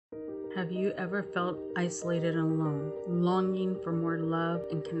Have you ever felt isolated and alone, longing for more love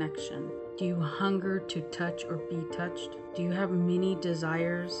and connection? Do you hunger to touch or be touched? Do you have many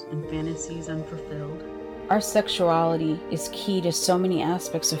desires and fantasies unfulfilled? Our sexuality is key to so many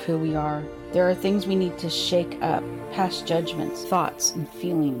aspects of who we are. There are things we need to shake up, past judgments, thoughts, and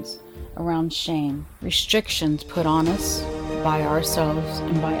feelings around shame, restrictions put on us by ourselves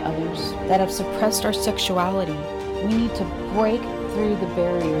and by others that have suppressed our sexuality. We need to break through the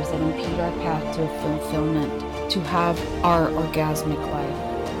barriers that impede our path to fulfillment, to have our orgasmic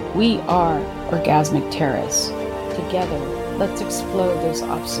life. We are orgasmic terrorists. Together, let's explode those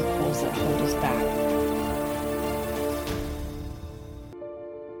obstacles that hold us back.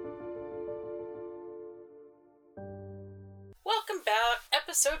 Welcome back,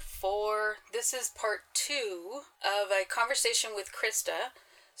 episode 4. This is part 2 of a conversation with Krista.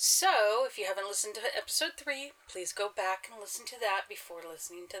 So, if you haven't listened to episode 3, please go back and listen to that before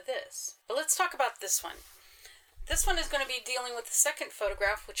listening to this. But let's talk about this one. This one is going to be dealing with the second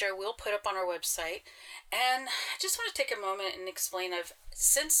photograph, which I will put up on our website. And I just want to take a moment and explain,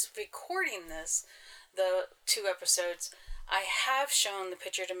 since recording this, the 2 episodes, I have shown the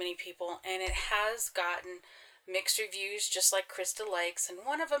picture to many people, and it has gotten mixed reviews, just like Krista likes. And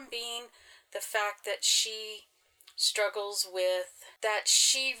one of them being the fact that she struggles with that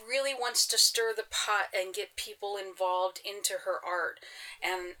she really wants to stir the pot and get people involved into her art,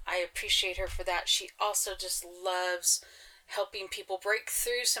 and I appreciate her for that. She also just loves helping people break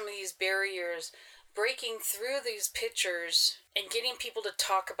through some of these barriers, breaking through these pictures and getting people to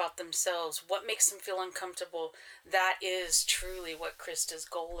talk about themselves, what makes them feel uncomfortable. That is truly what Krista's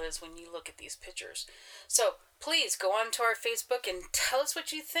goal is when you look at these pictures. So please go on to our Facebook and tell us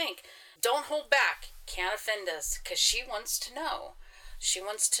what you think. Don't hold back. Can't offend us, because she wants to know. She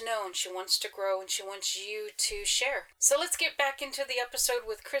wants to know, and she wants to grow, and she wants you to share. So let's get back into the episode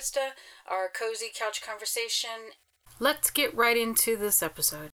with Krista, our cozy couch conversation. Let's get right into this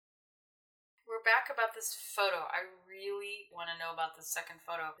episode. We're back about this photo. I really want to know about the second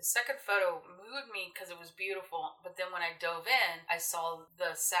photo. The second photo moved me because it was beautiful, but then when I dove in, I saw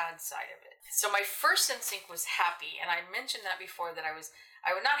the sad side of it. So my first instinct was happy, and I mentioned that before, that I was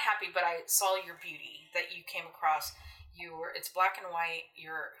not happy, but I saw your beauty that you came across. It's black and white,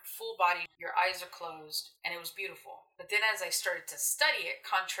 you're full body, your eyes are closed, and it was beautiful. But then as I started to study it,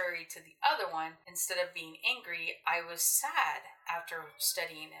 contrary to the other one, instead of being angry, I was sad after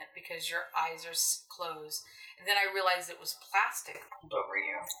studying it because your eyes are closed. And then I realized it was plastic over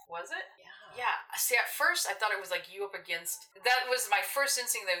you. Was it? Yeah. See, at first I thought it was like you up against, that was my first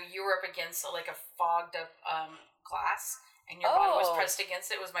instinct, that you were up against like a fogged up glass, and your body was pressed against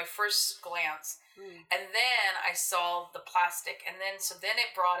it. It was my first glance. And then I saw the plastic, and then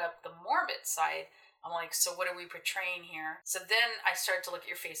it brought up the morbid side. I'm like, so what are we portraying here? So then I started to look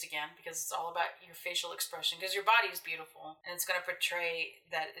at your face again, because it's all about your facial expression, because your body is beautiful, and it's going to portray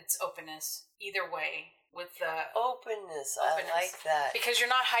that it's openness either way. With the openness, I like that. Because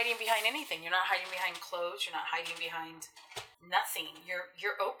you're not hiding behind anything. You're not hiding behind clothes. You're not hiding behind nothing.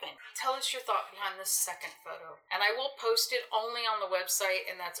 You're open. Tell us your thought behind this second photo. And I will post it only on the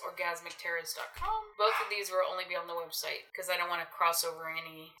website, and that's orgasmicterrorist.com. Both of these will only be on the website, because I don't want to cross over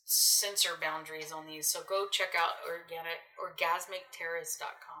any censor boundaries on these. So go check out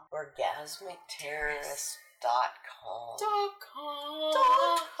orgasmicterrorist.com. Orgasmicterrorist.com. We're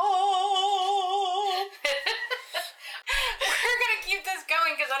gonna keep this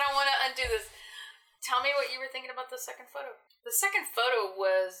going because I don't want to undo this. Tell me what you were thinking about the second photo. The second photo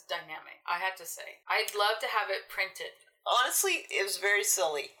was dynamic, I have to say. I'd love to have it printed. Honestly, it was very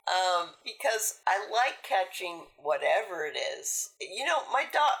silly. Because I like catching whatever it is. You know,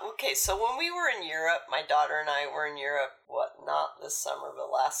 so when we were in Europe, my daughter and I were in Europe, not this summer,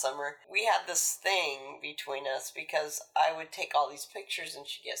 but last summer, we had this thing between us because I would take all these pictures and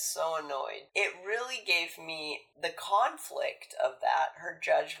she'd get so annoyed. It really gave me the conflict of that, her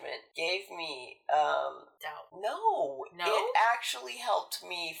judgment, gave me, doubt. No? It actually helped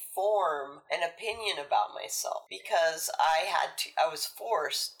me form an opinion about myself, because I was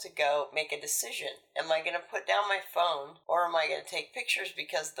forced to go make a decision. Am I going to put down my phone, or am I going to take pictures?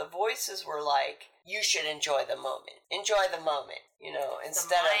 Because the voices were like, you should enjoy the moment. Enjoy the moment,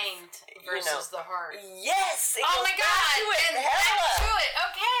 instead the mind versus the heart. Yes! Oh my God! Back to it!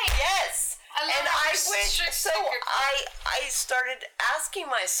 Okay! Yes! I started asking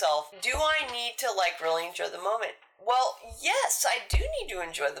myself, do I need to really enjoy the moment? Well, yes, I do need to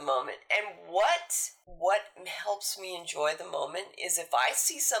enjoy the moment. And what helps me enjoy the moment is if I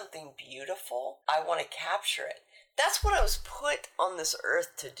see something beautiful, I want to capture it. That's what I was put on this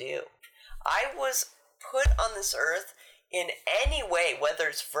earth to do. I was put on this earth in any way, whether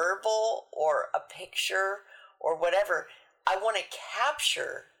it's verbal or a picture or whatever. I want to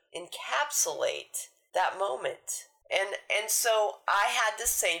encapsulate that moment. And so I had to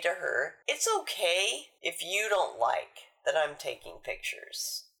say to her, it's okay if you don't like that I'm taking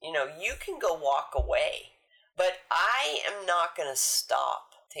pictures. You know, you can go walk away, but I am not going to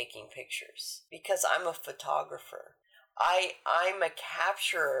stop taking pictures because I'm a photographer. I'm a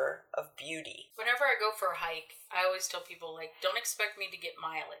capturer of beauty. Whenever I go for a hike, I always tell people, like, don't expect me to get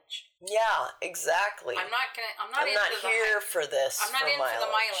mileage. Yeah, exactly. I'm not here for this. I'm not in for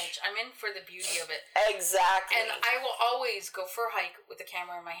the mileage. I'm in for the beauty of it. Exactly. And I will always go for a hike with a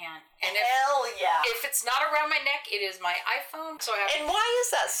camera in my hand. And Hell yeah. If it's not around my neck, it is my iPhone. So I have. And why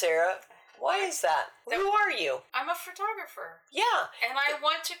is that, Sarah? Why is that? Who are you? I'm a photographer. Yeah. And I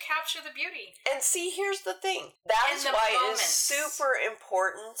want to capture the beauty. And see, here's the thing. That is why it is super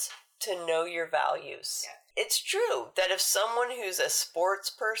important to know your values. Yeah. It's true that if someone who's a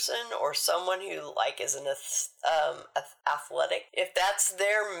sports person or someone who is an athletic, if that's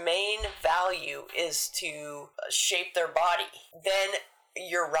their main value is to shape their body, then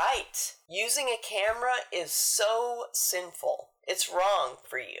you're right. Using a camera is so sinful. It's wrong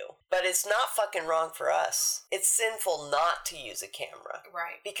for you, but it's not fucking wrong for us. It's sinful not to use a camera.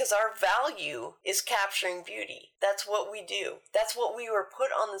 Right. Because our value is capturing beauty. That's what we do. That's what we were put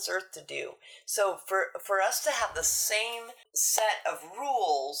on this earth to do. So for us to have the same set of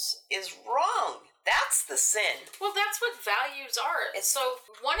rules is wrong. That's the sin. Well, that's what values are. So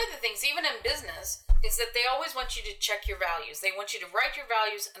one of the things, even in business, is that they always want you to check your values. They want you to write your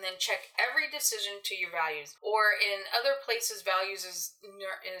values and then check every decision to your values. Or in other places, values is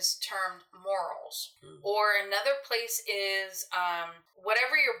termed morals. Mm-hmm. Or another place is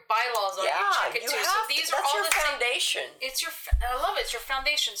whatever your bylaws are. Yeah, you check it too. So these are all your the foundation. I love it. It's your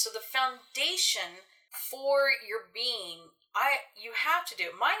foundation. So the foundation for your being, you have to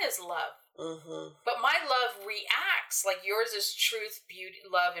do. Mine is love. Mm-hmm. But my love reacts like yours is truth, beauty,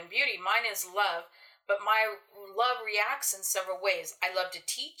 love, and beauty. Mine is love, but my love reacts in several ways. I love to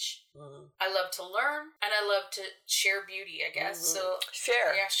teach, I love to learn, and I love to share beauty, I guess. So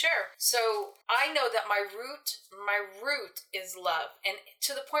share. Yeah, share. So I know that my root is love, and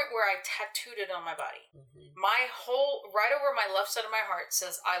to the point where I tattooed it on my body. My whole, right over my left side of my heart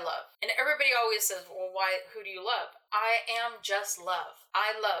says I love. And everybody always says, well, who do you love? I am just love.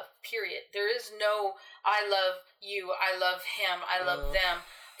 I love, period. There is no I love you, I love him, I love them.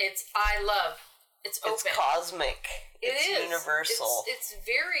 It's I love. It's open. It's cosmic. It's universal. It's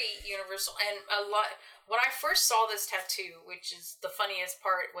very universal. And a lot, when I first saw this tattoo, which is the funniest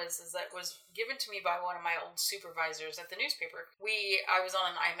part, is that it was given to me by one of my old supervisors at the newspaper. I was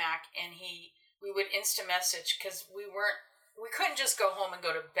on an iMac, and we would instant message because we couldn't just go home and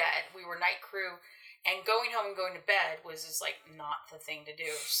go to bed. We were night crew. And going home and going to bed was just not the thing to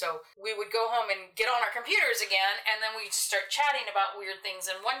do. So we would go home and get on our computers again, and then we'd start chatting about weird things.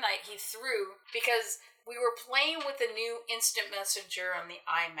 And one night he threw, because we were playing with the new instant messenger on the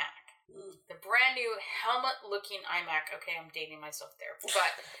iMac. The brand new helmet-looking iMac. Okay, I'm dating myself there.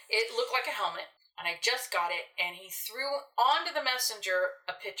 But it looked like a helmet. And I just got it, and he threw onto the messenger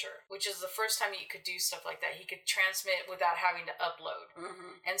a picture, which is the first time you could do stuff like that. He could transmit without having to upload.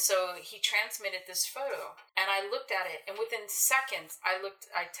 And so he transmitted this photo, and I looked at it, and within seconds, I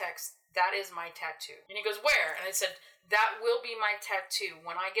text, that is my tattoo. And he goes, where? And I said, that will be my tattoo.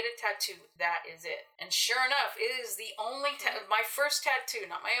 When I get a tattoo, that is it. And sure enough, it is the only my first tattoo,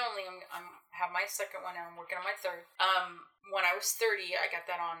 not my only. I have my second one, and I'm working on my third. When I was 30, I got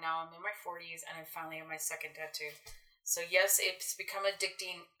that on. Now I'm in my 40s, and I finally have my second tattoo. So yes, it's become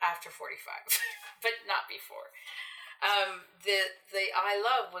addicting after 45, but not before. The I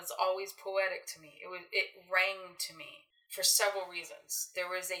love was always poetic to me. It rang to me for several reasons. There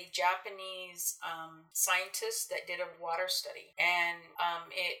was a Japanese scientist that did a water study, and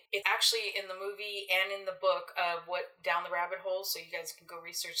it actually in the movie and in the book of what Down the Rabbit Hole, so you guys can go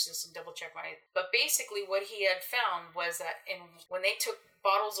research this and double check but basically what he had found was that when they took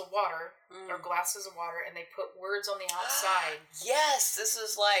bottles of water or glasses of water and they put words on the outside. Yes, this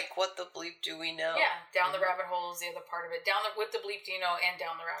is like What the Bleep Do We Know? Yeah, Down the Rabbit Hole is the other part of it. What the Bleep Do You Know and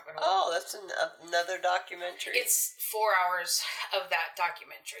Down the Rabbit Hole. Oh, that's another documentary. It's 4 hours of that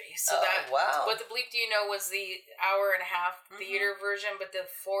documentary. So wow. What the Bleep Do You Know was the hour and a half theater version, but the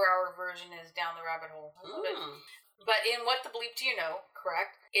 4-hour version is Down the Rabbit Hole. I love it. But in What the Bleep Do You Know,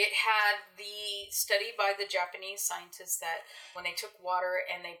 correct, it had the study by the Japanese scientists that when they took water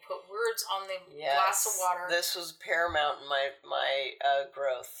and they put words on the glass of water. This was paramount in my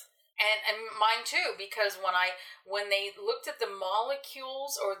growth. And mine too, because when they looked at the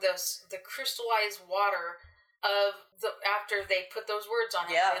molecules or the crystallized water of after they put those words on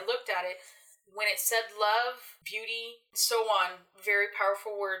it, and they looked at it, when it said love, beauty, so on, very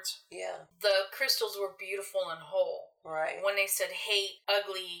powerful words. Yeah. The crystals were beautiful and whole. Right. When they said hate,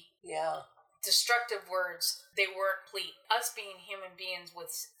 ugly, destructive words, they weren't complete. Us being human beings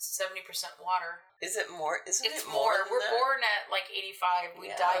with 70% water. Is it more? Isn't it's it more? We're born at like 85. We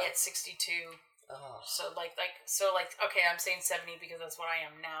die at 62. Oh. So okay, I'm saying 70 because that's what I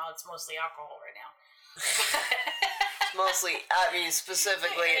am now. It's mostly alcohol right now. It's mostly, I mean,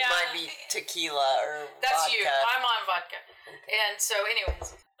 specifically, it might be tequila or that's vodka. You. I'm on vodka. Okay. And so,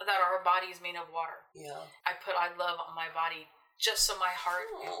 anyways, that our body is made of water. Yeah. I love on my body just so my heart,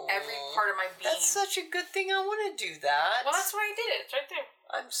 every part of my being. That's such a good thing. I want to do that. Well, that's why I did it. It's right there.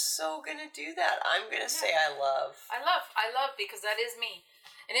 I'm so going to do that. I'm going to say I love. I love because that is me.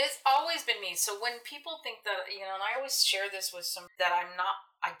 And it's always been me. So when people think that, and I always share this with some, that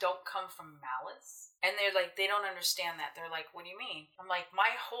I don't come from malice. And they're like, they don't understand that. They're like, what do you mean? I'm like,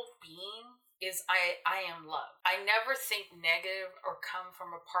 my whole being is I am love. I never think negative or come from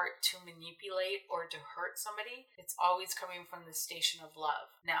a part to manipulate or to hurt somebody. It's always coming from the station of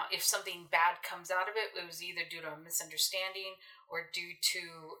love. Now, if something bad comes out of it, it was either due to a misunderstanding or due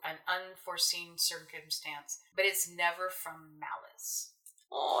to an unforeseen circumstance. But it's never from malice.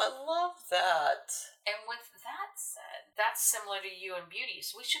 Oh, I love that. And with that said, that's similar to you and beauty.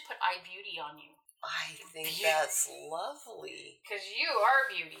 So we should put I beauty on you. I think that's lovely. Because you are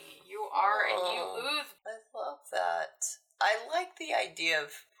beauty. You are, and you ooze. I love that. I like the idea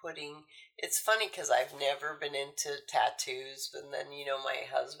of putting... It's funny because I've never been into tattoos, but then, my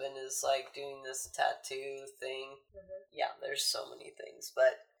husband is, like, doing this tattoo thing. Mm-hmm. Yeah, there's so many things.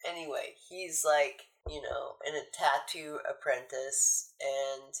 But anyway, he's, like, in a tattoo apprentice,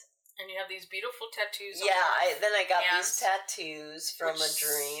 and you have these beautiful tattoos. Yeah, I got these tattoos from a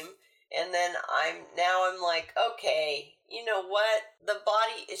dream. And then I'm like, okay, you know what? The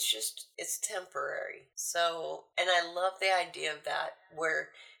body, it's temporary. So, and I love the idea of that, where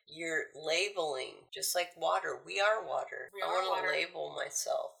you're labeling, just like water. We are water. I want to label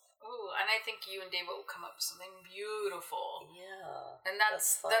myself. Ooh, and I think you and David will come up with something beautiful. Yeah. And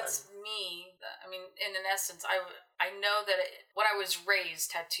that's me. I mean, in an essence, I know that when I was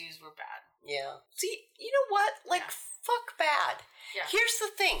raised, tattoos were bad. Yeah. See, you know what? Fuck bad. Yeah. Here's the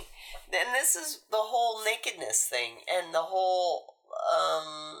thing. And this is the whole nakedness thing and the whole,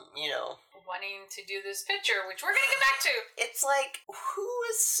 wanting to do this picture, which we're going to get back to. It's like, who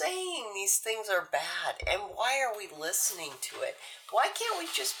is saying these things are bad? And why are we listening to it? Why can't we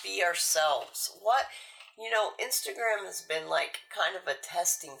just be ourselves? Instagram has been like kind of a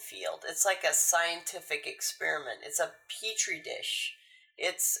testing field. It's like a scientific experiment. It's a petri dish.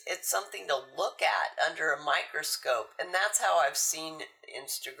 It's something to look at under a microscope, and that's how I've seen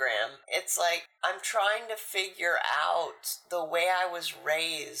Instagram. It's like I'm trying to figure out the way I was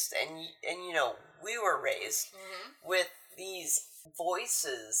raised, and we were raised with these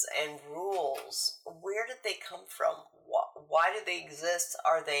voices and rules. Where did they come from? Why do they exist?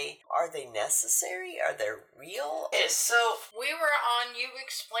 Are they necessary? Are they real? So we were on you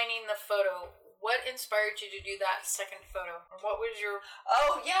explaining the photo. What inspired you to do that second photo? What was your...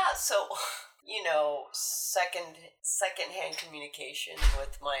 Oh, yeah. So, second-hand communication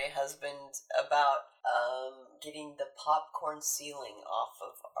with my husband about getting the popcorn ceiling off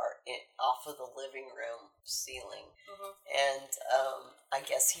of the living room ceiling. Mm-hmm. And I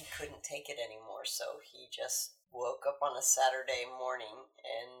guess he couldn't take it anymore, so he just woke up on a Saturday morning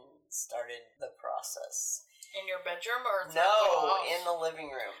and started the process. In your bedroom or in the living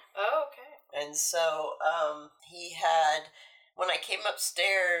room. Oh, okay. And so he had, when I came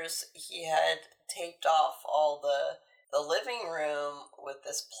upstairs, he had taped off all the living room with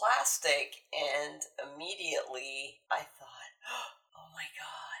this plastic, and immediately I thought, oh my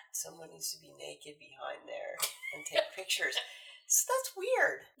God, someone needs to be naked behind there and take pictures. So that's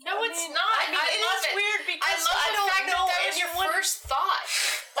weird. No, it's not. I love it. Weird because I don't know that was your first thought.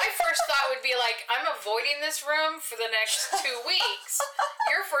 My first thought would be like, I'm avoiding this room for the next 2 weeks.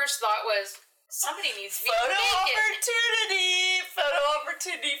 Your first thought was, somebody needs to be naked. Photo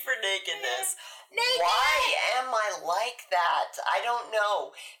opportunity for nakedness. Why am I like that? I don't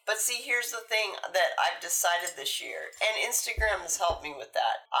know. But see, here's the thing that I've decided this year, and Instagram has helped me with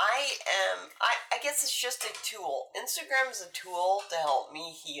that. I guess it's just a tool. Instagram is a tool to help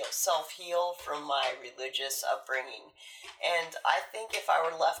me self-heal from my religious upbringing. And I think if I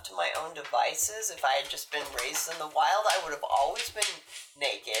were left to my own devices, if I had just been raised in the wild, I would have always been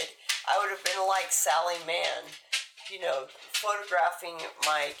naked. I would have been like Sally Mann, photographing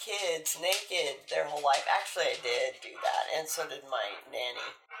my kids naked their whole life. Actually, I did do that, and so did my nanny.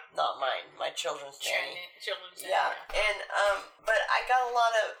 Not mine. My children's nanny. Children's nanny. Yeah. And, but I got a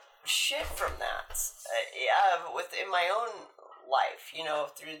lot of shit from that. Within my own life,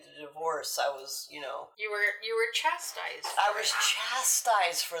 through the divorce, I was, You were chastised. I was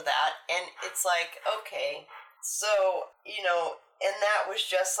chastised for that. And it's like, okay, so, and that was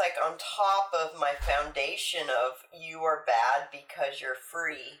just like on top of my foundation of you are bad because you're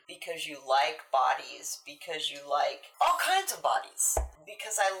free, because you like bodies, because you like all kinds of bodies,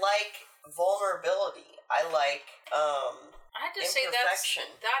 because I like vulnerability. I like I have to say that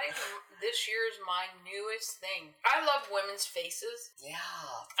is this year's my newest thing. I love women's faces. Yeah.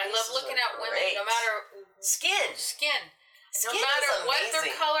 I love looking at women, no matter Skin. No matter what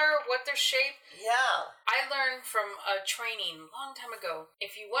their color, what their shape. Yeah. I learned from a training a long time ago.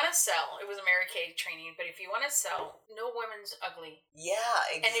 If you want to sell, it was a Mary Kay training, but if you want to sell, no woman's ugly. Yeah,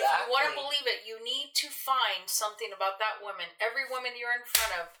 exactly. And if you want to believe it, you need to find something about that woman. Every woman you're in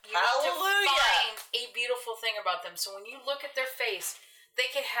front of, you need to find a beautiful thing about them. So when you look at their face,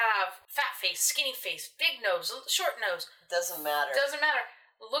 they could have fat face, skinny face, big nose, short nose. Doesn't matter.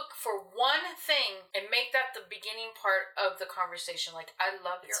 Look for one thing and make that the beginning part of the conversation. Like, I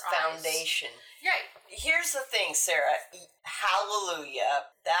love your eyes. Foundation. Yeah. Here's the thing, Sarah.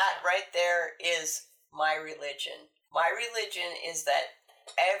 Hallelujah. That right there is my religion. My religion is that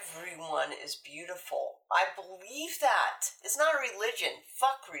everyone is beautiful. I believe that. It's not a religion.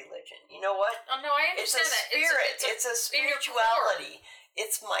 Fuck religion. You know what? Oh, no, I understand that. It's a spirit. It's a spirituality.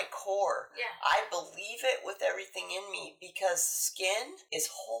 It's my core. Yeah. I believe it with everything in me because skin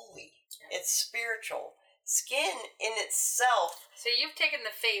is holy. Yeah. It's spiritual. Skin in itself. So you've taken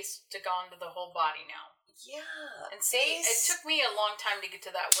the face to go into the whole body now. Yeah. And see, it took me a long time to get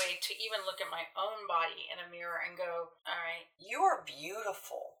to that way to even look at my own body in a mirror and go, all right. You are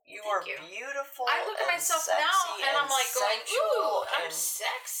beautiful. You are beautiful. I look at myself now and I'm like going, ooh, I'm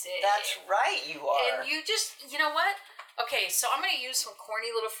sexy. That's right, you are. And you just, you know what? Okay, so I'm going to use some corny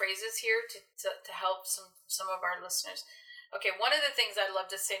little phrases here to help some of our listeners. Okay, one of the things I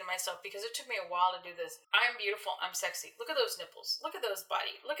love to say to myself, because it took me a while to do this, I'm beautiful, I'm sexy. Look at those nipples. Look at those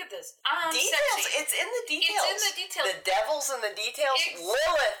body. Look at this. I'm details. sexy. It's in the details. It's in the details. The devil's in the details.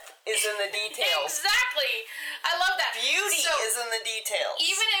 Lilith is in the details. Exactly. I love that. Beauty is in the details.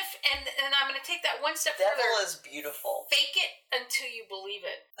 Even if, and I'm going to take that one step further. Devil is beautiful. Fake it until you believe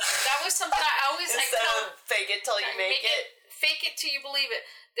it. That was something I always Instead of fake it till you make it. Fake it till you believe it.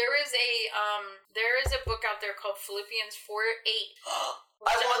 There is a book out there called Philippians 4:8.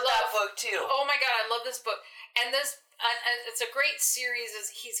 I love that book too. Oh my God, I love this book. And it's a great series.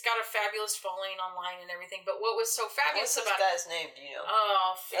 He's got a fabulous following online and everything. But what was so fabulous about this guy's name? Do you know?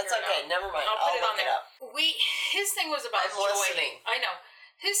 Oh, that's okay. Never mind. I'll put it on look there. It up. His thing was about joy. Listening. I know.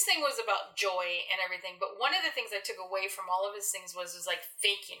 His thing was about joy and everything, but one of the things I took away from all of his things was like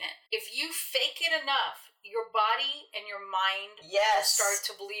faking it. If you fake it enough, your body and your mind will start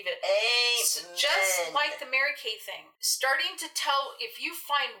to believe it. Amen. So just like the Mary Kay thing. Starting to tell, if you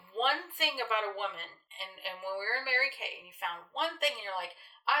find one thing about a woman, and when we were in Mary Kay, and you found one thing and you're like,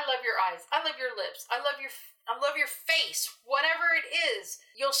 I love your eyes, I love your lips, I love your face, whatever it is,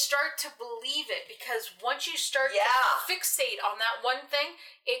 you'll start to believe it, because once you start to fixate on that one thing,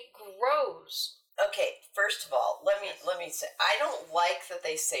 it grows. Okay, first of all, let me say, I don't like that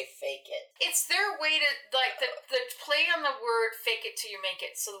they say fake it. It's their way to, like, the play on the word fake it till you make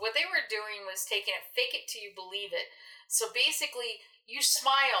it. So what they were doing was taking it, fake it till you believe it. So basically, you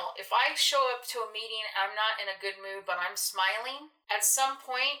smile. If I show up to a meeting and I'm not in a good mood, but I'm smiling, at some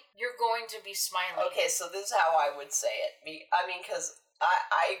point, you're going to be smiling. Okay, so this is how I would say it. I mean, because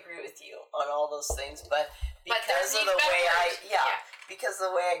I agree with you on all those things, but because of the way because of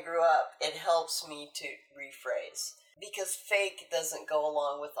the way I grew up, it helps me to rephrase. Because fake doesn't go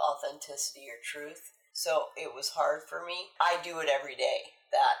along with authenticity or truth, so it was hard for me. I do it every day,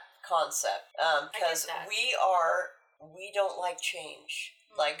 that concept. Because we don't like change.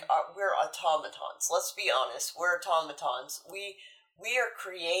 Like, we're automatons. Let's be honest. We're automatons. We are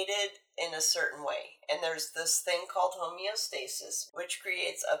created in a certain way. And there's this thing called homeostasis, which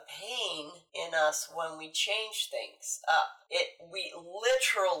creates a pain in us when we change things up. We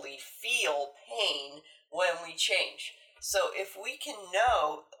literally feel pain when we change. So if we can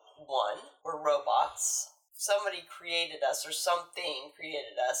know, one, we're robots. Somebody created us, or something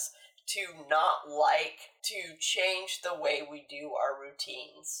created us, to not like to change the way we do our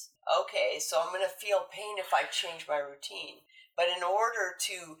routines. Okay, so I'm going to feel pain if I change my routine. But in order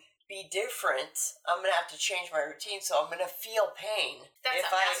to be different, I'm going to have to change my routine, so I'm going to feel pain. That's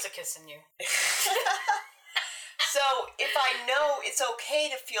a masochist in you. So if I know it's okay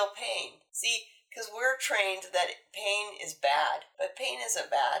to feel pain. See, Because we're trained that pain is bad, but pain isn't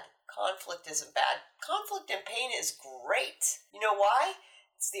bad. Conflict isn't bad. Conflict and pain is great. You know why?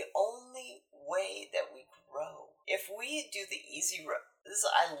 It's the only way that we grow. If we do the easy road,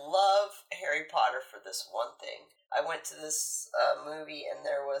 I love Harry Potter for this one thing. I went to this movie and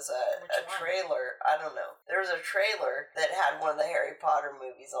there was a trailer. I don't know. There was a trailer that had one of the Harry Potter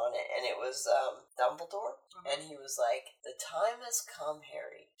movies on it, and it was Dumbledore. Mm-hmm. And he was like, "The time has come,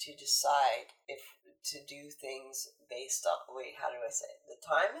 Harry, to decide if to do things based on..." Wait, how do I say it? "The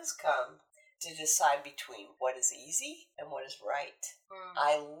time has come to decide between what is easy and what is right." Mm.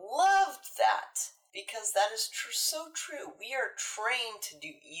 I loved that. Because that is so true. We are trained to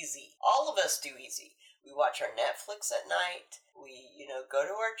do easy. All of us do easy. We watch our Netflix at night. We, go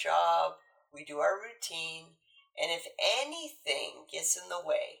to our job. We do our routine. And if anything gets in the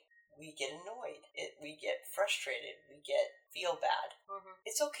way, we get annoyed. We get frustrated. We feel bad. Mm-hmm.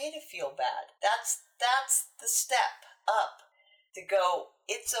 It's okay to feel bad. That's the step up. To go,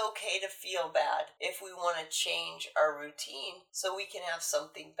 it's okay to feel bad if we want to change our routine so we can have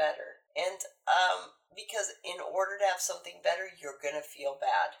something better. And because in order to have something better, you're going to feel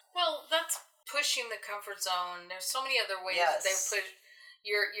bad. Well, that's pushing the comfort zone. There's so many other ways that they push.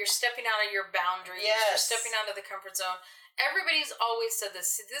 You're stepping out of your boundaries. Yes. You're stepping out of the comfort zone. Everybody's always said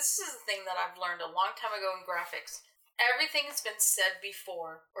this. See, this is the thing that I've learned a long time ago in graphics. Everything's been said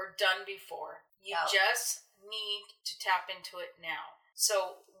before or done before. You just need to tap into it now.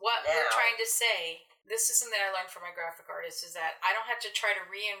 So what we're trying to say, this is something I learned from my graphic artist, is that I don't have to try to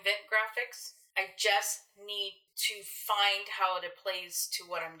reinvent graphics. I just need to find how it plays to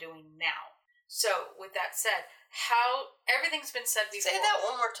what I'm doing now. So with that said, everything's been said before. Say that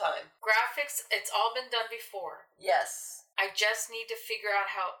one more time. Graphics, it's all been done before. Yes. I just need to figure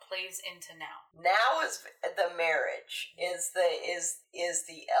out how it plays into now. Now is the marriage, is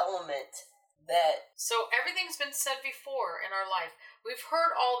the element that... So everything's been said before in our life. We've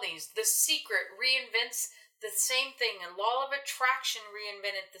heard all these. The Secret reinvents the same thing, and Law of Attraction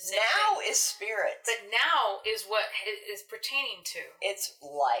reinvented the same thing. Now is spirit. But now is what it is pertaining to. It's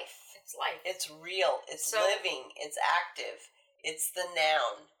life. It's life. It's real. It's living. It's active. It's the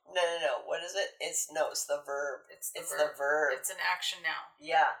noun. No. What is it? It's the verb. It's the verb. It's an action now.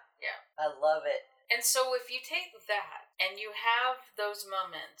 Yeah. Yeah. I love it. And so if you take that and you have those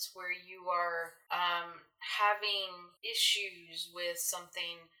moments where you are having issues with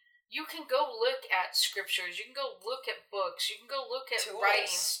something, you can go look at scriptures, you can go look at books, you can go look at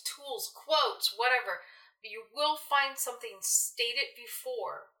writings, tools, quotes, whatever. But you will find something stated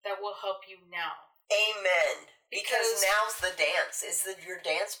before that will help you now. Amen. Because now's the dance. It's your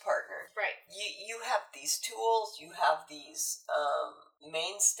dance partner. Right. You have these tools, you have these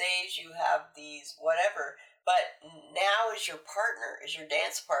mainstays, you have these whatever, but now is your partner, is your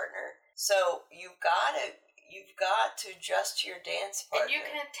dance partner. So you've got to adjust to your dance partner. And you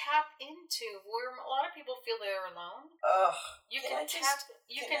can tap into where a lot of people feel they're alone. Ugh. You can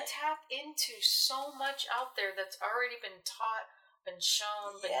tap into so much out there that's already been taught, been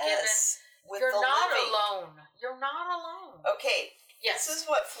shown, been given. You're not alone. You're not alone. Okay. Yes. This is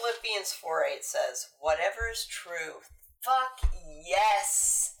what Philippians 4:8 says. Whatever is true. Fuck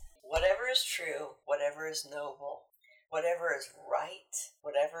yes. Whatever is true. Whatever is noble. Whatever is right.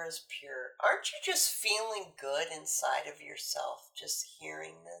 Whatever is pure. Aren't you just feeling good inside of yourself just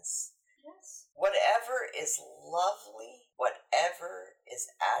hearing this? Yes. Whatever is lovely. Whatever is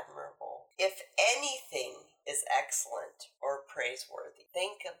admirable. If anything is excellent or praiseworthy,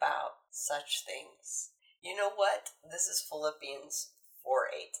 think about such things. You know what? This is Philippians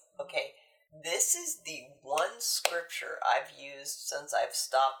 4:8. Okay, this is the one scripture I've used since I've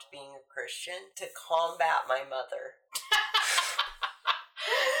stopped being a Christian to combat my mother.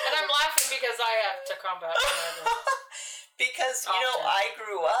 And I'm laughing because I have to combat my mother. Because, I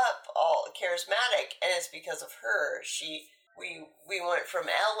grew up all charismatic, and it's because of her. We went from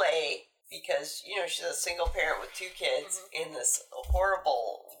LA because, she's a single parent with 2 kids in this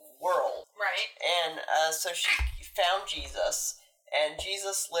horrible world. Right. And so she found Jesus, and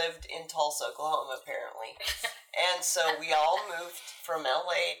Jesus lived in Tulsa, Oklahoma, apparently. And so we all moved from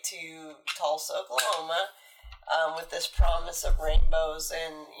LA to Tulsa, Oklahoma, with this promise of rainbows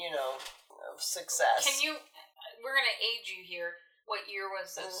and, of success. We're going to age you here. What year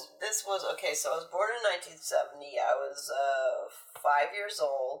was this? This was, so I was born in 1970. I was 5 years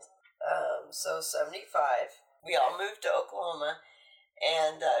old. So 75. We all moved to Oklahoma,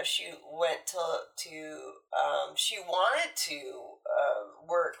 and she went she wanted to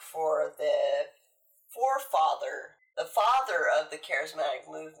work for the father of the charismatic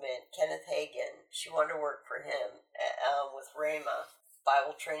movement, Kenneth Hagin. She wanted to work for him with Rhema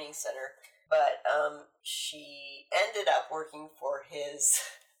Bible Training Center. But she ended up working for his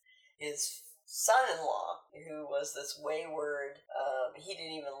son-in-law, who was this wayward, he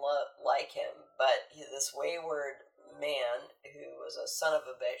didn't even like him, but this wayward man who was a son of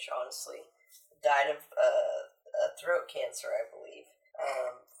a bitch, honestly, died of throat cancer, I believe,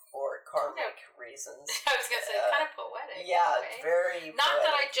 for karmic reasons. I was going to say, kind of poetic. Yeah, very Not poetic.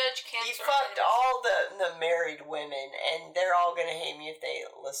 that I judge cancer. He fucked all the married women, and they're all going to hate me if they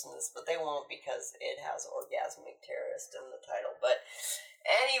listen to this, but they won't because it has Orgasmic Terrorist in the title. But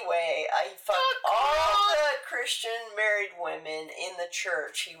anyway, he fucked all the Christian married women in the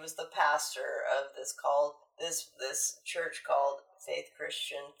church. He was the pastor of this church called Faith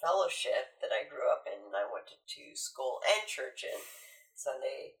Christian Fellowship that I grew up in, and I went to school and church in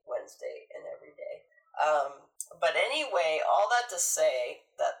Sunday, Wednesday, and every day. But anyway, all that to say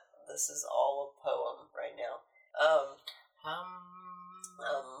that this is all a poem right now.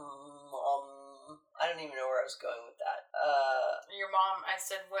 I don't even know where I was going with that. Your mom, I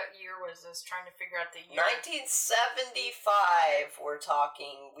said, what year was this? Trying to figure out the year. 1975, we're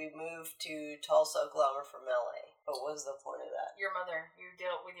talking. We moved to Tulsa, Oklahoma from LA. But what was the point of that? Your mother. You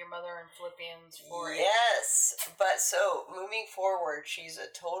dealt with your mother in Philippians 4. Yes. But so, moving forward, she's a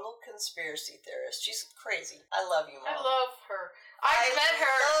total conspiracy theorist. She's crazy. I love you, Mom. I love her. I met her.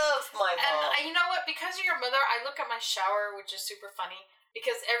 I love my mom. And you know what? Because of your mother, I look at my shower, which is super funny.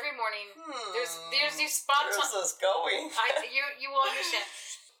 Because every morning, there's these spots. Where's this going? You will understand.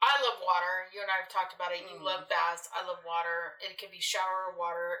 I love water. You and I have talked about it. You love baths. I love water. It could be shower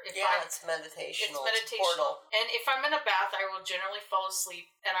water. It's meditational. It's portal. And if I'm in a bath, I will generally fall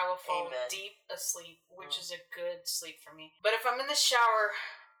asleep, and I will fall deep asleep, which is a good sleep for me. But if I'm in the shower,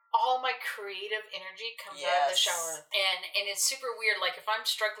 all my creative energy comes out of the shower, and it's super weird. Like if I'm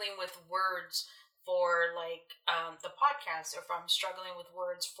struggling with words for the podcast, or if I'm struggling with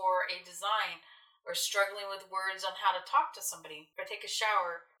words for a design, or struggling with words on how to talk to somebody, if I take a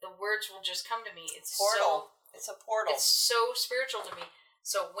shower, the words will just come to me. It's portal. It's a portal. It's so spiritual to me.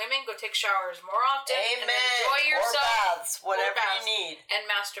 So women, go take showers more often. Amen. And enjoy yourself. Or baths, whatever you need. And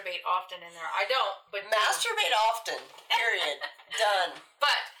masturbate often in there. I don't, but masturbate often. Period. Done.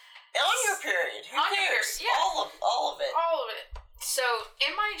 But on your period. Who cares? Yeah. All of it. All of it. So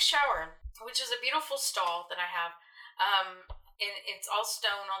in my shower, which is a beautiful stall that I have, and it's all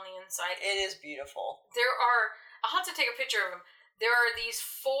stone on the inside. It is beautiful. I'll have to take a picture of them. There are these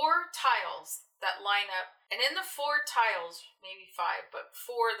 4 tiles that line up, and in the 4 tiles, maybe 5, but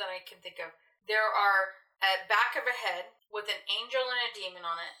 4 that I can think of, there are a back of a head with an angel and a demon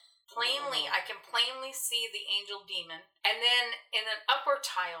on it. I can plainly see the angel demon. And then in an upper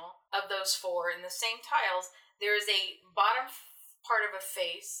tile of those 4, in the same tiles, there is a bottom part of a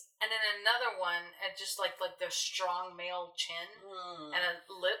face, and then another one, just like the strong male chin and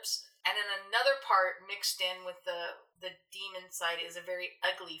lips, and then another part mixed in with the demon side is a very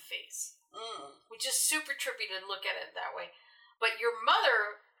ugly face, which is super trippy to look at it that way. But your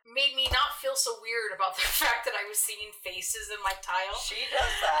mother made me not feel so weird about the fact that I was seeing faces in my tile. She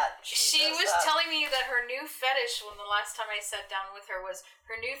does that. She was telling me that her new fetish, when the last time I sat down with her, was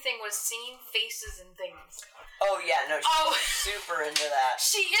her new thing was seeing faces and things. Oh yeah, no, she's super into that.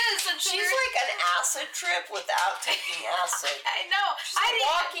 She is, and she's like an acid trip without taking acid. I know. She's a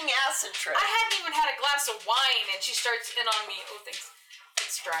walking acid trip. I hadn't even had a glass of wine, and she starts in on me. Oh, thanks.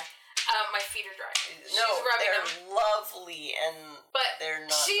 It's dry. My feet are dry. They're lovely, but they're not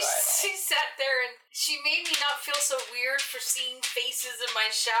dry. She sat there and she made me not feel so weird for seeing faces in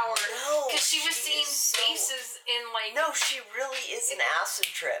my shower. No, because she was seeing faces in No, she really is an acid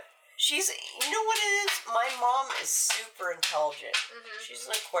trip. You know what it is? My mom is super intelligent. She's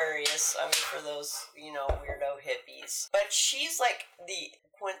an Aquarius. I mean, for those, weirdo hippies. But she's like the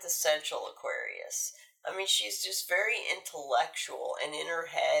quintessential Aquarius. I mean, she's just very intellectual and in her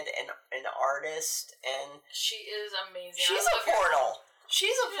head and an artist, and she is amazing. She's a portal.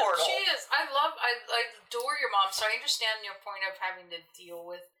 She's a portal. She is. I adore your mom, so I understand your point of having to deal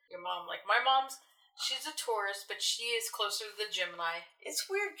with your mom. Like my mom's, she's a Taurus, but she is closer to the Gemini. It's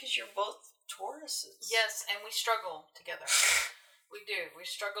weird because you're both Tauruses. Yes, and we struggle together. We do. We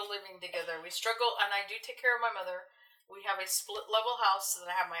struggle living together. We struggle, and I do take care of my mother. We have a split-level house so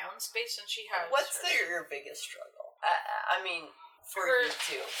that I have my own space, and she has What's your biggest struggle? I mean, for you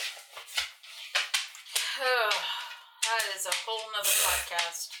two. That is a whole nother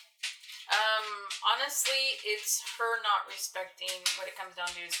podcast. Honestly, it's her not respecting, what it comes down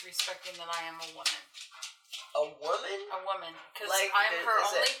to is respecting that I am a woman. A woman? A woman. Because I'm her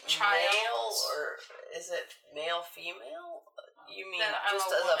only child. Male, or is it male, female? You mean that I'm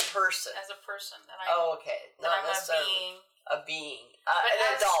just a as woman, a person? As a person. That okay. That Not I'm necessarily a being. A being. But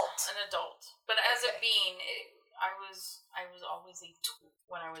An adult. An adult. But as a being, I was always a tool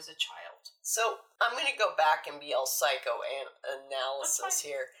when I was a child. So I'm going to go back and be all psychoanalysis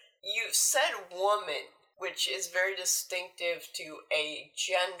here. You said woman, which is very distinctive to a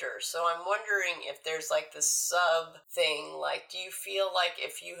gender. So I'm wondering if there's like the sub thing. Like, do you feel like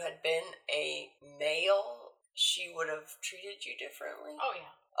if you had been a male, she would have treated you differently? Oh,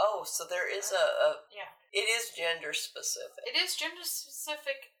 yeah. Oh, so there is yeah. It is gender specific. It is gender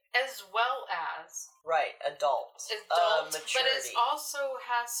specific as well as... Right, adult maturity. But it also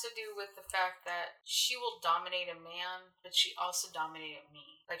has to do with the fact that she will dominate a man, but she also dominated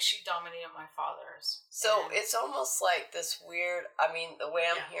me. Like, she dominated my father's. So it's almost like this weird, I mean, the way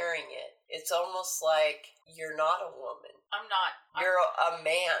I'm hearing it, it's almost like you're not a woman. I'm not. You're a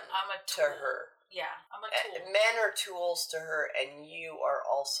man I'm a to her. Yeah, I'm a tool. Men are tools to her, and you are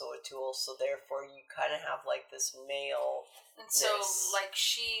also a tool, so therefore you kind of have like this male. And so, like,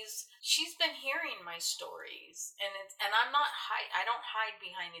 she's been hearing my stories, and I'm not I don't hide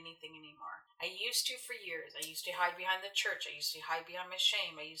behind anything anymore. I used to for years. I used to hide behind the church. I used to hide behind my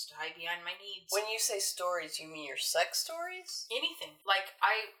shame. I used to hide behind my needs. When you say stories, you mean your sex stories? Anything. Like,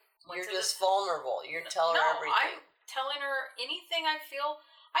 you're just vulnerable. You're telling her everything. I'm telling her anything I feel.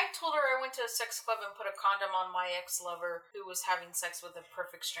 I told her I went to a sex club and put a condom on my ex-lover who was having sex with a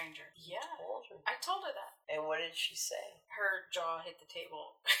perfect stranger. Yeah. I told her that. And what did she say? Her jaw hit the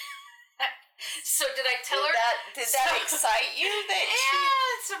table. So did I tell her? Did that excite you?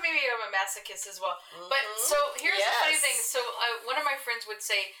 So maybe I'm a masochist as well. Mm-hmm. But so here's the funny thing. So one of my friends would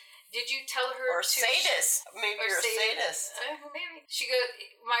say, did you tell her or sadist? Maybe you're a sadist. Maybe. She goes.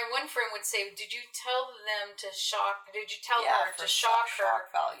 My one friend would say, "Did you tell them to shock? Did you tell her to shock her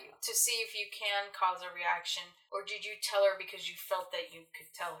value to see if you can cause a reaction, or did you tell her because you felt that you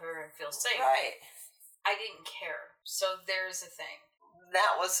could tell her and feel safe?" Right. I didn't care. So there's a thing.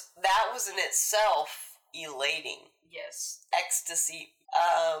 That was in itself elating. Yes. Ecstasy.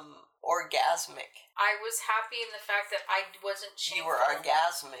 Orgasmic. I was happy in the fact that I wasn't shameful. You were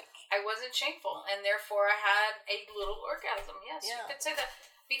orgasmic. I wasn't shameful, and therefore I had a little orgasm. Yes, you could say that.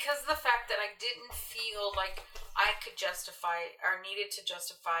 Because of the fact that I didn't feel like I could justify or needed to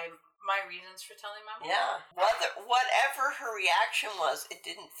justify my reasons for telling my mom. Yeah. Whatever her reaction was, it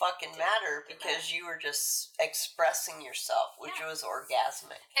didn't fucking matter because you were just expressing yourself, which was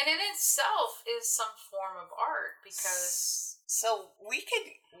orgasmic. And in itself is some form of art because... So we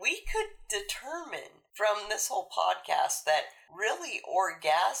could determine from this whole podcast that really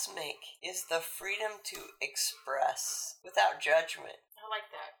orgasmic is the freedom to express without judgment. I like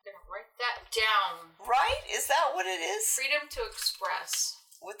that. I'm gonna write that down. Right? Is that what it is? Freedom to express.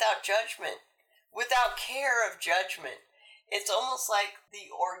 Without judgment. Without care of judgment. It's almost like the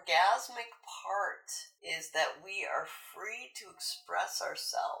orgasmic part is that we are free to express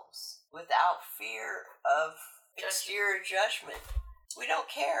ourselves without fear of exterior judgment. We don't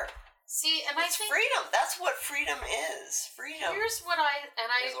care. See, and it's freedom. That's what freedom is. Freedom. Here's what I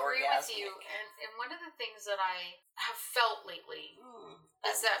agree with you. And one of the things that I have felt lately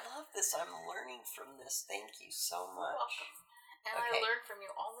is that I love this. I'm learning from this. Thank you so much. Welcome. And I learn from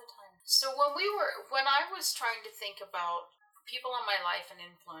you all the time. So when I was trying to think about people in my life and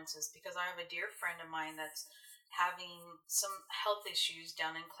influences, because I have a dear friend of mine that's having some health issues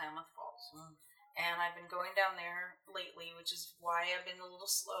down in Klamath Falls. And I've been going down there lately, which is why I've been a little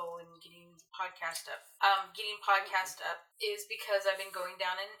slow in getting podcast up. Is because I've been going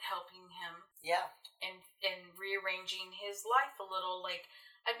down and helping him. Yeah. And rearranging his life a little. Like,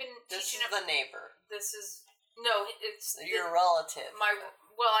 I've been teaching him. This is the neighbor. No, it's your relative. I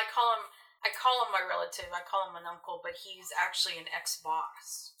call him my relative. I call him an uncle, but he's actually an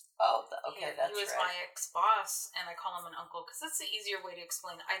ex-boss. Oh, okay, that's right. He was my ex-boss, and I call him an uncle because that's the easier way to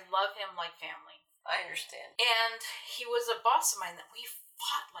explain it. I love him like family. I understand. And he was a boss of mine that we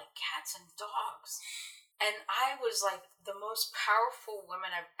fought like cats and dogs. And I was like the most powerful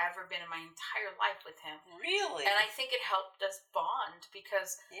woman I've ever been in my entire life with him. Really? And I think it helped us bond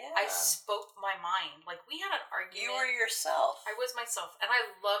because I spoke my mind. Like, we had an argument. You were yourself. I was myself. And I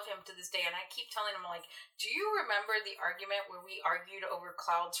love him to this day. And I keep telling him, like, do you remember the argument where we argued over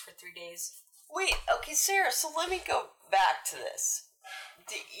clouds for 3 days? Wait, okay, Sarah, so let me go back to this.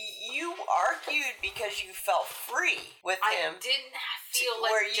 You argued because you felt free with him. I didn't feel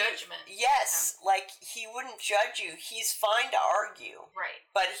like judgment. Yes, like he wouldn't judge you. He's fine to argue. Right.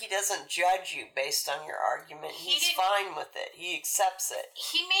 But he doesn't judge you based on your argument. He's fine with it. He accepts it.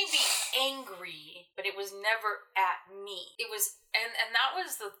 He may be angry, but it was never at me. It was, and that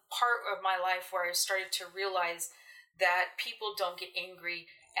was the part of my life where I started to realize that people don't get angry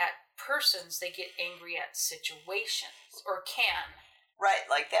at persons, they get angry at situations, or can. Right,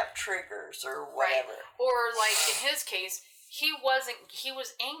 like they have triggers or whatever. Right. Or like in his case, he was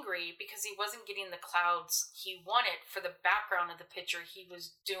angry because he wasn't getting the clouds he wanted for the background of the picture he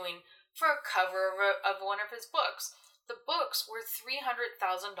was doing for a cover of one of his books. The books were $300,000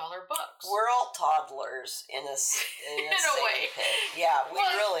 books. We're all toddlers in a way. Pit. Yeah, we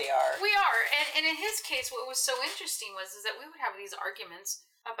really are. We are. And in his case, what was so interesting is that we would have these arguments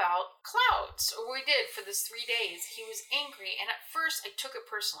about clouds, or we did for this 3 days. He was angry, and at first I took it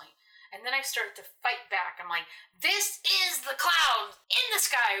personally, and then I started to fight back. I'm like, this is the cloud in the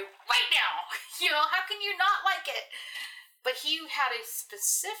sky right now. How can you not like it? But he had a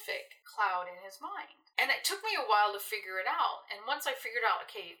specific cloud in his mind, and it took me a while to figure it out. And once I figured out,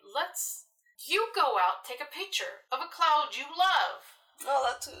 okay, you go out, take a picture of a cloud you love. Oh,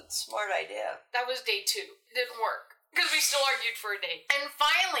 that's a smart idea. That was day 2. It didn't work. Because we still argued for a day. And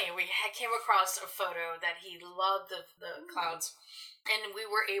finally, we came across a photo that he loved the clouds. And we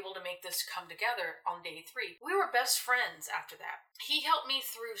were able to make this come together on day 3. We were best friends after that. He helped me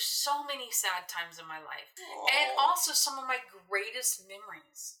through so many sad times in my life. Aww. And also some of my greatest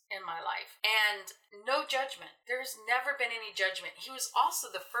memories in my life. And no judgment. There's never been any judgment. He was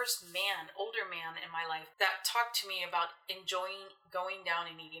also the first older man in my life that talked to me about enjoying going down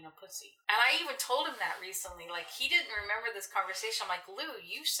and eating a pussy. And I even told him that recently. Like, he didn't remember this conversation. I'm like, Lou,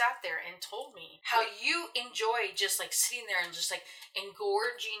 you sat there and told me how you enjoy just like sitting there and just like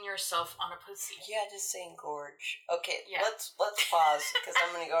engorging yourself on a pussy. Yeah, just saying gorge. Okay, yeah. Let's pause because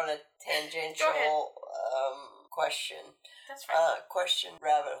I'm going to go on a tangential question. That's right. Question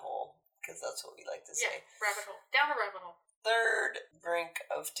rabbit hole, because that's what we like to say. Yeah, rabbit hole. Down a rabbit hole. Third drink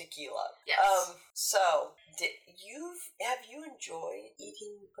of tequila. Yes. So, have you enjoyed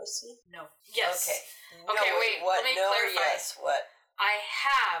eating pussy? No. Yes. Okay. Okay, wait. What? Let me no clarify. Or yes. What? I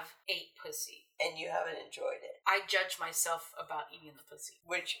have ate pussy. And you haven't enjoyed it. I judge myself about eating the pussy.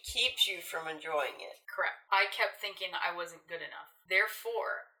 Which keeps you from enjoying it. Correct. I kept thinking I wasn't good enough.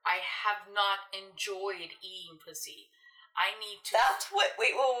 Therefore, I have not enjoyed eating pussy. I need to... That's what...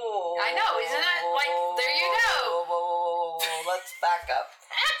 Wait, whoa. I know, isn't that like... There you go. Whoa. Let's back up.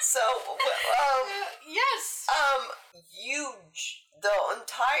 So, yes. The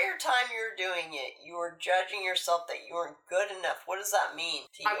entire time you were doing it, you were judging yourself that you weren't good enough. What does that mean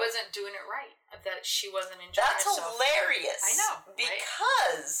to you? I wasn't doing it right. That she wasn't enjoying That's herself. Hilarious. I know,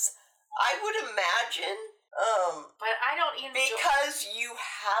 because I would imagine, but I don't even because you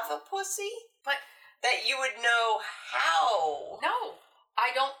have a pussy, but that you would know how. No, I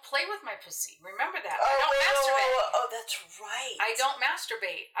don't play with my pussy. Remember that. I don't masturbate. Oh, that's right. I don't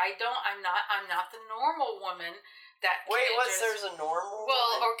masturbate. I'm not the normal woman. There's a normal woman?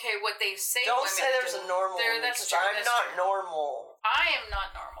 Well, okay, what they say Don't women say there's a normal woman, because I'm not normal. I am not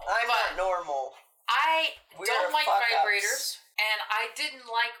normal. I'm not normal. I don't like vibrators, ups. and I didn't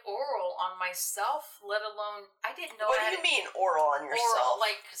like oral on myself, let alone, I didn't know What do you mean oral on yourself? Oral,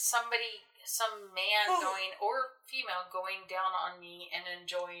 like some man going, or female going down on me and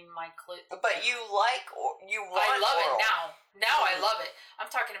enjoying my clit. But you want I love oral. it now. Now I love it. I'm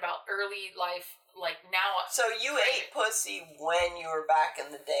talking about early life, like now. So you ate pussy when you were back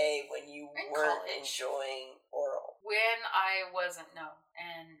in the day when you weren't college. enjoying oral. When I wasn't, no.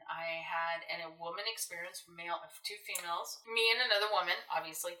 And I had a woman experience, 2 females, me and another woman,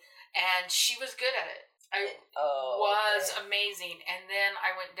 obviously, and she was good at it. Was amazing. And then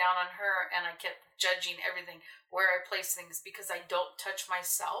I went down on her and I kept judging everything, where I place things, because I don't touch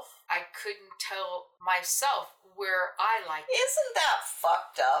myself. I couldn't tell myself where I like it. Isn't that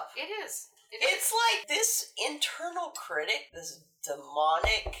fucked up? It is. It's like this internal critic, this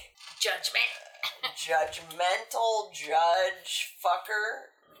demonic judgmental judge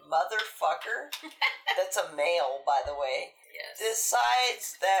fucker, motherfucker, that's a male, by the way. Yes.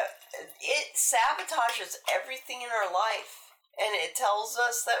 Decides that it sabotages everything in our life. And it tells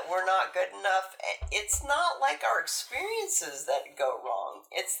us that we're not good enough. It's not like our experiences that go wrong.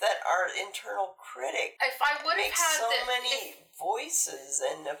 It's that our internal critic makes so many voices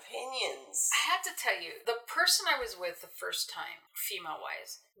and opinions. I have to tell you, the person I was with the first time,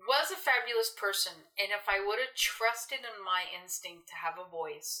 female-wise, was a fabulous person. And if I would have trusted in my instinct to have a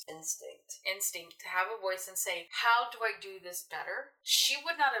voice... Instinct to have a voice and say, how do I do this better? She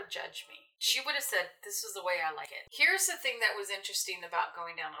would not have judged me. She would have said, this is the way I like it. Here's the thing that was interesting about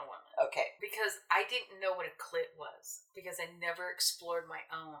going down on women. Okay. Because I didn't know what a clit was. Because I never explored my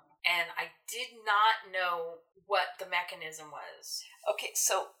own. And I did not know what the mechanism was. Okay,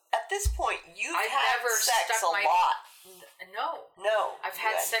 so at this point, you've I've had never sex stuck a lot. No. No. I've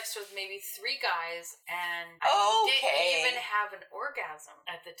had sex with maybe 3 guys, and I Okay. didn't even have an orgasm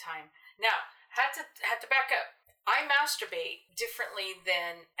at the time. Now, had to back up. I masturbate differently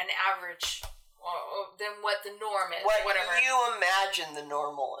than an average, than what the norm is. Whatever you imagine the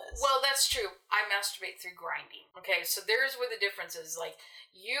normal is. Well, that's true. I masturbate through grinding. Okay, so there's where the difference is. Like,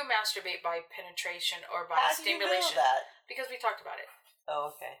 you masturbate by penetration or by stimulation. How do you know that? Because we talked about it.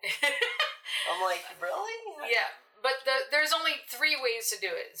 Oh, okay. I'm like, really? Yeah, but there's only 3 ways to do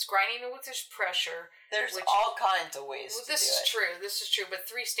it. It's grinding with this pressure. There's all kinds of ways to do it. This is true, but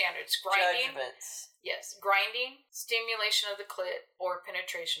 3 standards. Grinding. Judgments. Yes, grinding, stimulation of the clit, or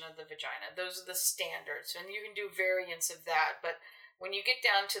penetration of the vagina. Those are the standards, and you can do variants of that, but when you get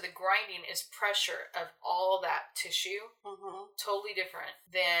down to the grinding is pressure of all that tissue, totally different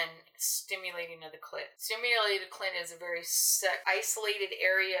than stimulating of the clit. Stimulating the clit is a very isolated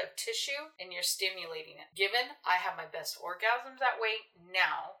area of tissue, and you're stimulating it. Given I have my best orgasms that way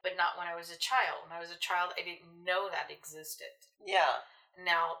now, but not when I was a child. When I was a child, I didn't know that existed. Yeah.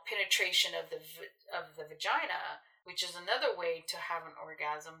 Now, penetration of the vagina, which is another way to have an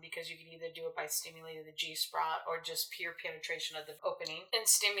orgasm, because you can either do it by stimulating the G-spot or just pure penetration of the opening and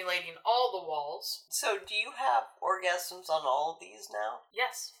stimulating all the walls. So, do you have orgasms on all of these now?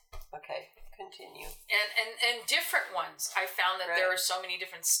 Yes. Okay, continue. And different ones. I found that there are so many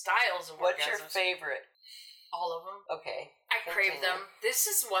different styles of What's orgasms. your favorite? All of them. Okay. I crave them. This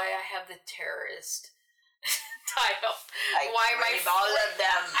is why I have the terrorist title. I crave all of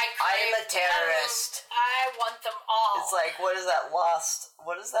them. I'm a terrorist. I want them all. It's like, what is that Lost?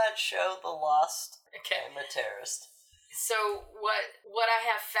 What is that show? The Lost? Okay. I'm a terrorist. So what I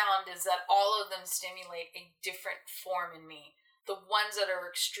have found is that all of them stimulate a different form in me. The ones that are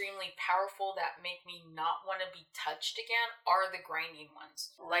extremely powerful that make me not want to be touched again are the grinding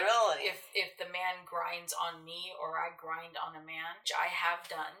ones. Like, really? If the man grinds on me or I grind on a man, which I have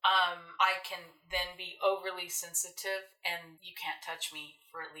done, I can then be overly sensitive and you can't touch me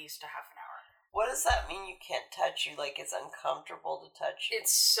for at least a half an hour. What does that mean, you can't touch you? Like, it's uncomfortable to touch you?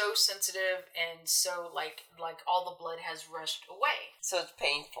 It's so sensitive and so like all the blood has rushed away. So it's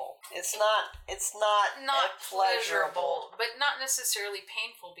painful. It's not pleasurable, but not necessarily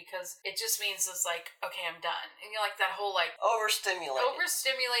painful, because it just means it's like, okay, I'm done. And you're like that whole like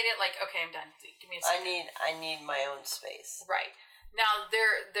overstimulated, like, okay, I'm done. Give me a second. I need my own space. Right. Now,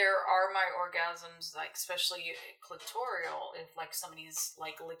 there are my orgasms, like, especially clitoral, if, like, somebody's,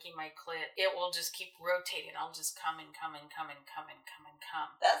 like, licking my clit, it will just keep rotating. I'll just come and come and come and come and come and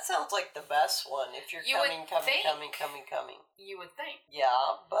come. That sounds like the best one, if you're coming. You would think.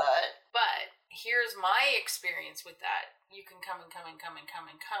 Yeah, but here's my experience with that. You can come and come and come and come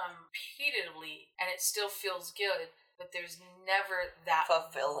and come repeatedly, and it still feels good. But there's never that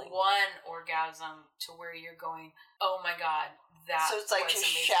fulfilling one orgasm to where you're going, oh my God, that so it's like was just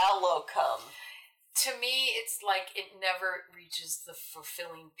amazing. Shallow cum. To me, it's like it never reaches the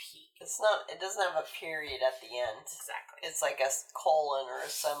fulfilling peak. It doesn't have a period at the end. Exactly. It's like a colon or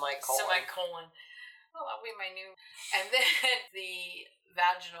a semicolon. Well, that'll be my new. And then the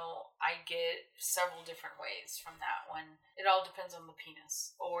vaginal, I get several different ways from that one. It all depends on the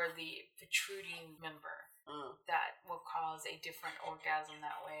penis or the protruding member. That will cause a different orgasm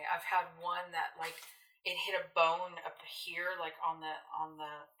that way. I've had one that, like, it hit a bone up here, like on the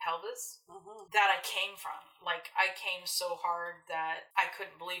pelvis, that I came from. Like, I came so hard that I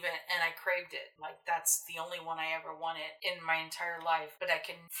couldn't believe it, and I craved it. Like, that's the only one I ever wanted in my entire life. But I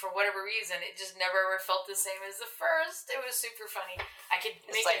can, for whatever reason, it just never ever felt the same as the first. It was super funny. I could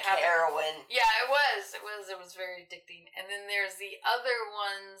make it happen. It's like heroin. Yeah, it was. It was very addicting. And then there's the other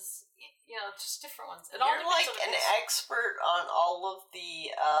ones, you know, just different ones. You're like an expert on all of the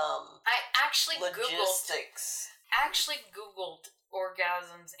I actually logistics. Googled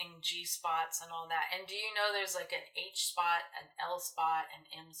orgasms and G spots and all that. And do you know there's like an H spot, an L spot, an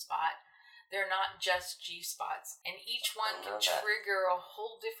M spot? They're not just G spots, and each one can trigger a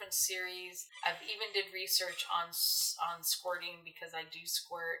whole different series. I've even did research on squirting, because I do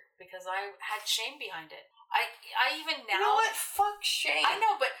squirt, because I had shame behind it. I even now... You know what? Fuck shame. I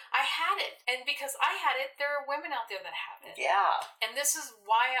know, but I had it. And because I had it, there are women out there that have it. Yeah. And this is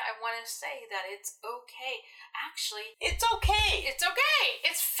why I want to say that it's okay. Actually... It's okay. It's okay.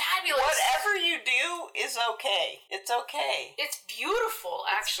 It's fabulous. Whatever you do is okay. It's okay. It's beautiful,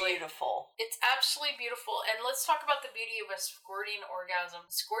 actually. It's beautiful. It's absolutely beautiful. And let's talk about the beauty of a squirting orgasm.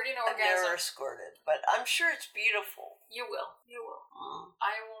 I've never squirted, but I'm sure it's beautiful. You will.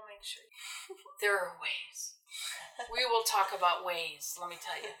 I will make sure. There are ways. We will talk about ways, let me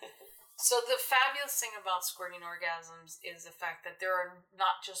tell you. So the fabulous thing about squirting orgasms is the fact that there are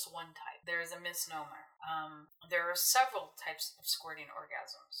not just one type. There is a misnomer. There are several types of squirting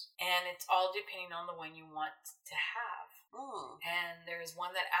orgasms, and it's all depending on the one you want to have. And there's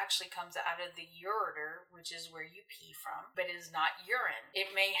one that actually comes out of the ureter, which is where you pee from, but it is not urine.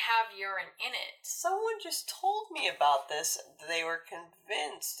 It may have urine in it. Someone just told me about this. They were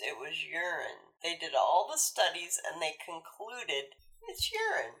convinced it was urine. They did all the studies and they concluded it's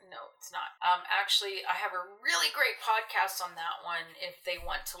urine. No, it's not. Actually, I have a really great podcast on that one if they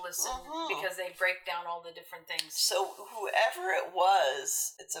want to listen, because they break down all the different things. So whoever it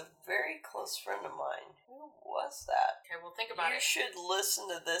was, it's a very close friend of mine. Who was that? Okay, well, think about it. You should listen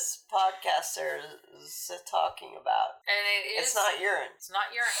to this podcast they're talking about. And it's not urine. It's not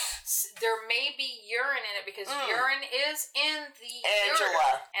urine. There may be urine in it because urine is in the Angela.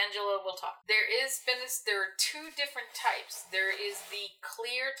 ureter. Angela will talk. There are two different types. There is the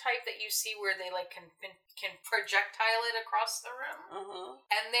clear type that you see where they can projectile it across the room.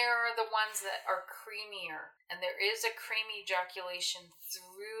 And there are the ones that are creamier. And there is a creamy ejaculation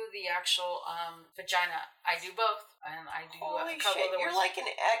through the actual vagina. I do both. And I do Holy a couple shit, of the you're like an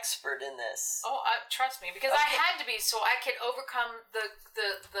expert in this. Oh, trust me, because I had to be so I could overcome the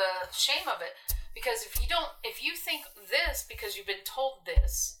shame of it. Because if you think this because you've been told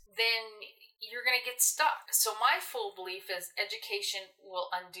this, then you're going to get stuck. So my full belief is education will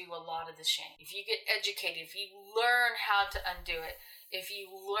undo a lot of the shame. If you get educated, if you learn how to undo it, if you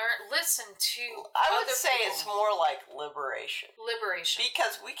listen to I would other say people, it's more like liberation. Liberation.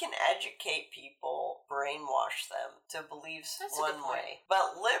 Because we can educate people, brainwash them to believe one way.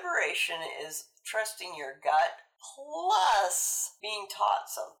 But liberation is trusting your gut plus being taught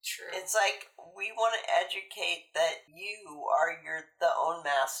something. True. It's like we want to educate that you are the own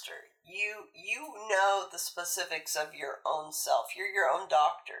master. You know the specifics of your own self. You're your own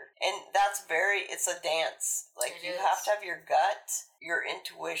doctor. And it's a dance. Like you have to have your gut, your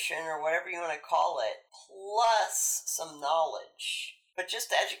intuition, or whatever you want to call it, plus some knowledge. But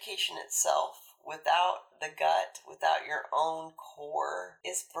just education itself, without the gut, without your own core,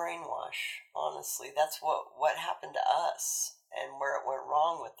 is brainwash. Honestly, that's what happened to us and where it went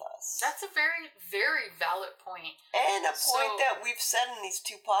wrong with us. That's a very, very valid point. And a point that we've said in these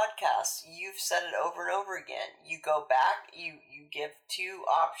two podcasts. You've said it over and over again. You go back, you give two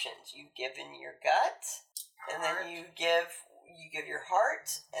options. You give in your gut, and then you give your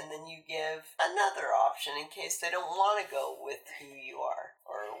heart, and then you give another option in case they don't want to go with who you are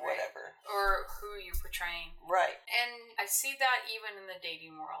or whatever. Or who you're portraying. Right. And I see that even in the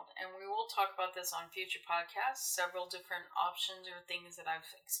dating world. And we will talk about this on future podcasts, several different options or things that I've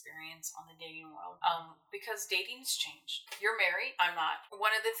experienced on the dating world. Because dating's changed. You're married, I'm not.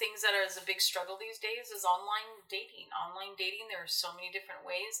 One of the things that is a big struggle these days is online dating. Online dating, there are so many different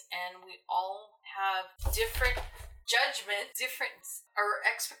ways, and we all have different judgment, different or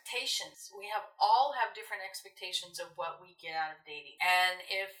expectations. We all have different expectations of what we get out of dating. And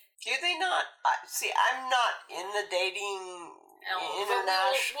if do they not see? I'm not in the dating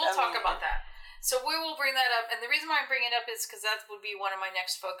international. We'll talk about that. So we will bring that up, and the reason why I'm bringing it up is because that would be one of my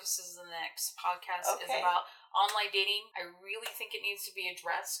next focuses in the next podcast is about online dating. I really think it needs to be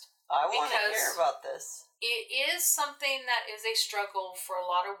addressed. I want to hear about this. It is something that is a struggle for a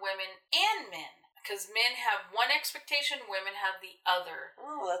lot of women and men. Because men have one expectation, women have the other.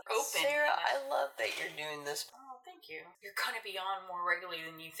 Oh, that's open. Sarah, I love that you're doing this. Oh, thank you. You're going to be on more regularly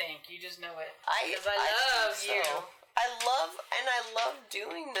than you think. You just know it. Because I love you. I love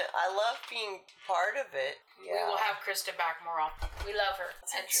doing that. I love being part of it. Yeah. We will have Krista back more often. We love her.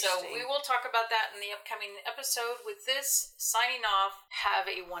 And so we will talk about that in the upcoming episode. With this, signing off, have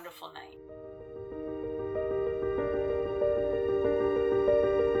a wonderful night.